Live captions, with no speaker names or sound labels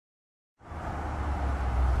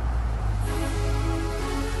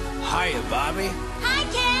Hiya, Barbie. Hi,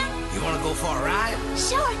 Ken. You wanna go for a ride?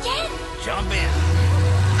 Sure, Ken. Jump in.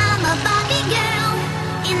 I'm a Barbie girl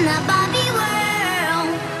in the Barbie world.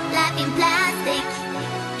 Life in plastic,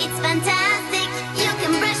 it's fantastic. You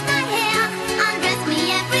can brush my hair, undress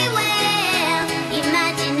me everywhere.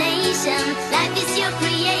 Imagination, life is your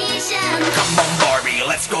creation. Come on, Barbie,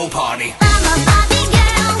 let's go party. I'm a Barbie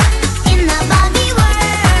girl in the Barbie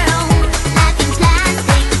world. Life in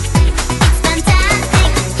plastic, it's fantastic.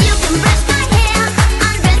 You can brush my hair,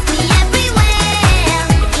 undress me everywhere.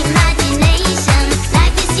 Imagination,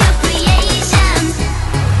 life is your creation.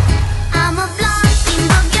 I'm a blonde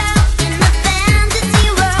bimbo girl in the fantasy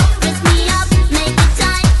world. Dress me up, make it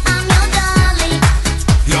tight, I'm your dolly.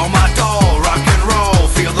 You're my doll, rock and roll.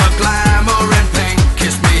 Feel the glamour and pink.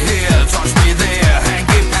 Kiss me here, touch me there,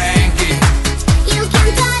 hanky-panky. You can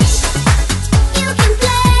touch, you can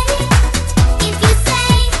play. If you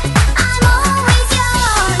say, I'm always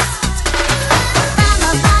yours. I'm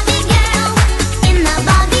a Barbie girl in the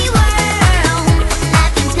Barbie world.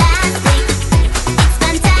 Life in plastic, it's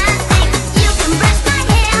fantastic. You can brush my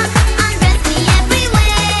hair, undress me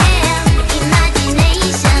everywhere.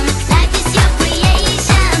 Imagination, life is your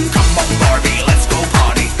creation. Come on, Barbie, let's go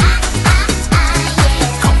party. Yeah.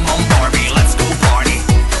 Come on, Barbie, let's go party.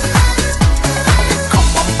 Come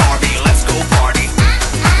on, Barbie, let's go party.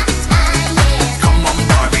 Come on,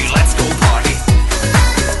 Barbie, let's go party.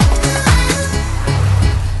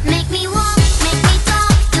 Make me walk, make me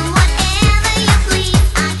talk, do whatever you please.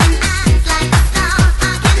 I can act like a star,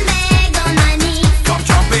 I can beg on my knees. Come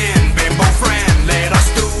jump in, bimbo friend, let us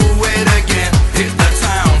do it again. Hit the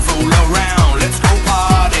town, fool around, let's go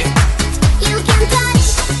party. You can touch,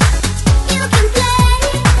 you can play.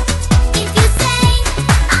 If you say,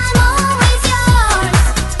 I'm always yours.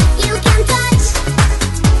 You can touch,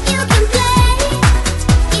 you can play.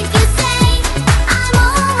 If you say, I'm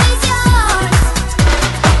always yours.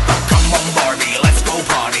 Come on, Barbie, let's go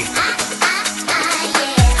party. Yeah.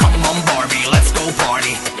 Come on, Barbie, let's go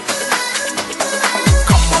party.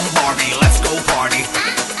 Come on, Barbie, let's go party.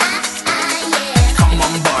 Yeah. Come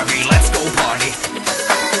on, Barbie, let's go party.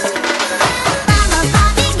 I'm a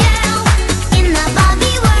Barbie girl in the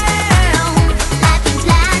Barbie world. Life in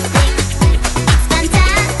plastic, it's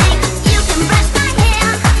fantastic. You can brush my hair,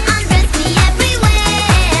 undress me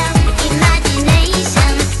everywhere.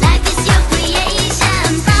 Imagination, life is your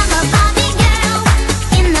creation. I'm a Barbie girl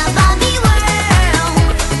in the Barbie world.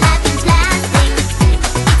 Life in plastic,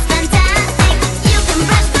 it's fantastic. You can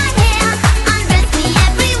brush my hair, undress me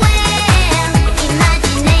everywhere.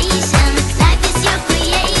 Imagination, life is your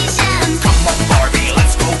creation. Come on, Barbie,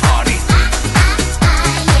 let's go party.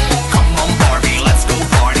 Come on, Barbie, let's go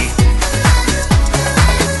party.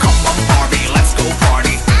 Come on, Barbie, let's go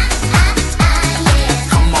party.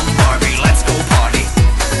 Come on, Barbie, let's go party.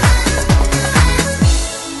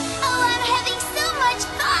 Oh, I'm having so much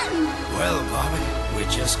fun! Well, Barbie,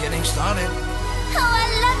 we're just getting started. Oh, I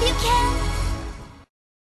love you, Ken!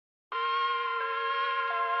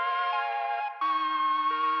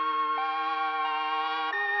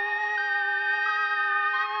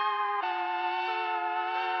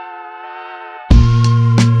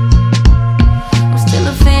 I'm still a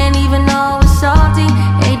fan even though it's salty.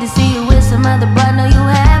 Hate to see you with some other, but know you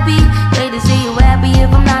happy. Hate to see you happy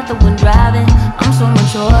if I'm not the one driving. I'm so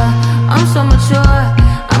mature, I'm so mature,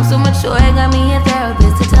 I'm so mature. It got me a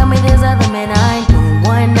therapist to tell me there's other men I ain't doing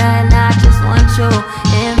one night. I just want you.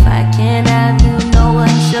 If I can't have you, no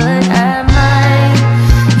one should have mine.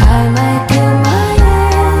 I might kill my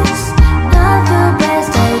ex, not the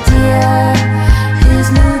best idea. His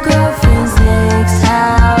new girlfriend's next,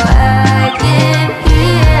 how I get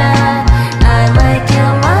here. I might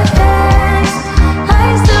kill my ex,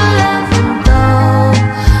 I still love him though.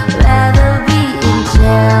 Rather be in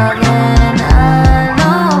jail than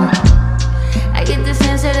alone. I get the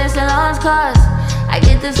sense that it's a lost cause. I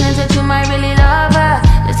get the sense that you might really love her.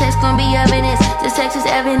 This text gon' be evidence, this text is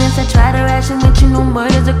evidence. I try to ration with you, no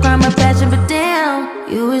murder's a crime of passion. But damn,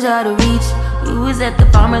 you was out of reach. You was at the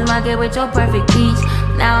farmer's market with your perfect peach.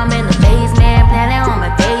 Now I'm in the basement, planning on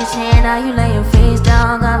my patient. Now you laying face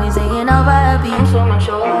down, got me singing over a beat. I'm so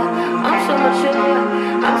mature, I'm so mature,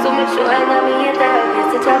 I'm so mature. I got me a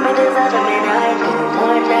therapist to tell me there's other men I know.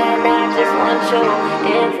 One night, I just want you.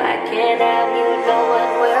 If I can't have you, no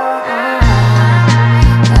one will.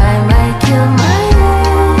 I might kill my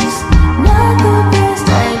ex, not the best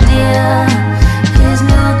idea. His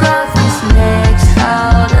new girlfriend's next,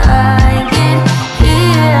 how'd I get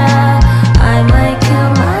here? I might kill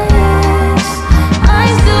my ex, I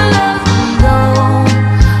still love him though.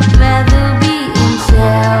 Rather be in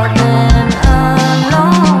jail than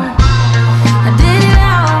alone. I did it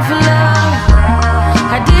all for love.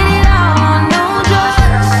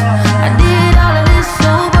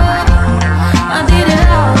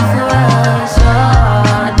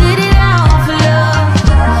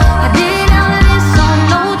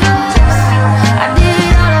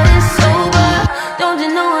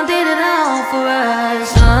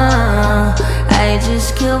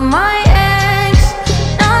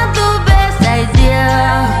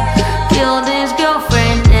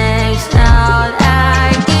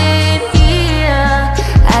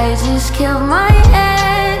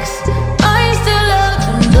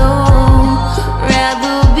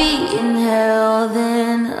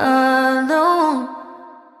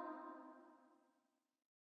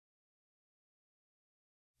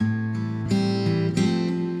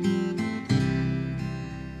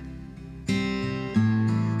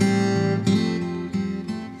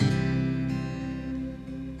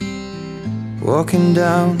 walking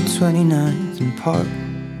down 29th and Park.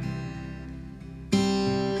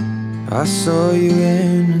 I saw you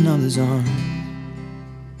in another's arms.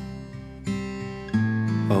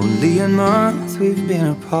 Only a month we've been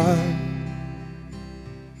apart.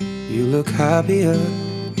 You look happier.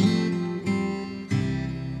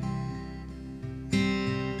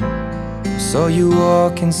 Saw you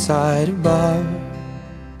walk inside a bar.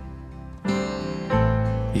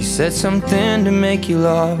 You said something to make you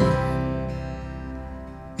laugh.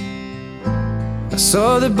 I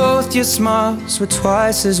saw that both your smiles were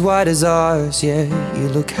twice as wide as ours. Yeah, you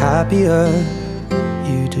look happier,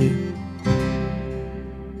 you do.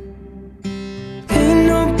 Ain't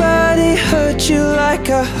nobody hurt you like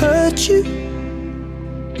I hurt you.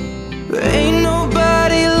 Ain't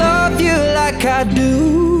nobody love you like I do.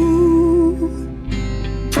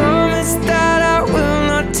 Promise that I will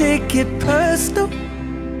not take it personal,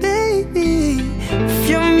 baby, if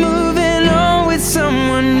you're moving on with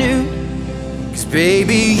someone new. 'Cause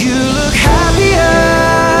baby, you look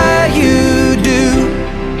happier, you do.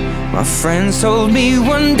 My friends told me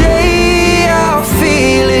one day I'll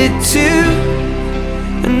feel it too.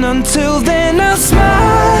 And until then I'll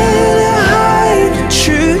smile and hide the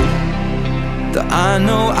truth, that I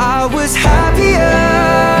know I was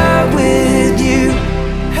happier with you.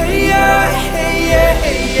 Hey yeah, hey yeah,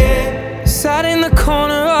 hey yeah. Sat in the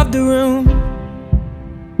corner of the room.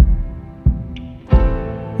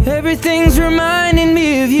 Everything's reminding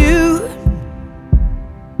me of you.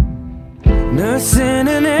 Nursing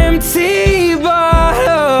an empty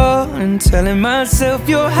bottle and telling myself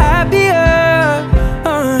you're happier,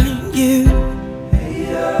 aren't you?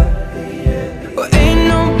 Well, ain't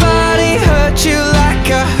nobody hurt you like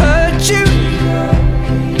I hurt you,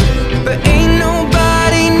 but ain't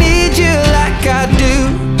nobody need you like I do.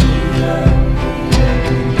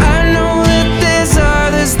 I know that there's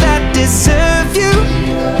others that deserve you,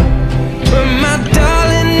 but my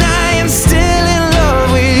darling, I am still in love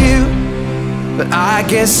with you. But I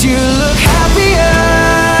guess you look happier,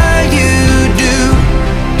 you do.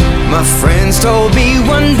 My friends told me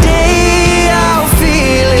one day I'll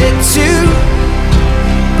feel it too.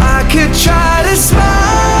 I could try to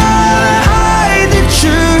smile and hide the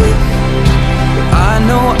truth, but I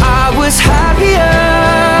know I was happier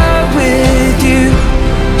with you.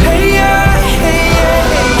 Hey yeah, hey yeah,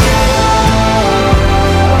 hey yeah.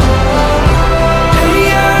 Hey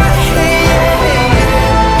yeah, hey yeah, hey yeah.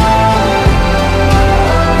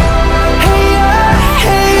 Hey yeah,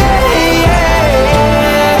 hey yeah, hey yeah.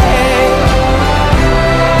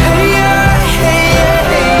 Hey yeah, hey yeah,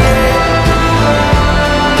 hey yeah.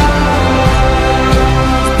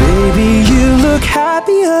 Baby, you look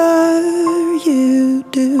happier, you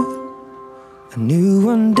do. I knew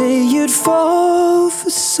one day you'd fall for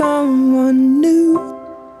someone new,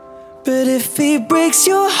 but if he breaks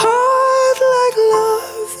your heart like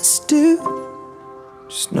lovers do,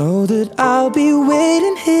 just know that I'll be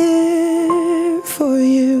waiting here for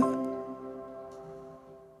you.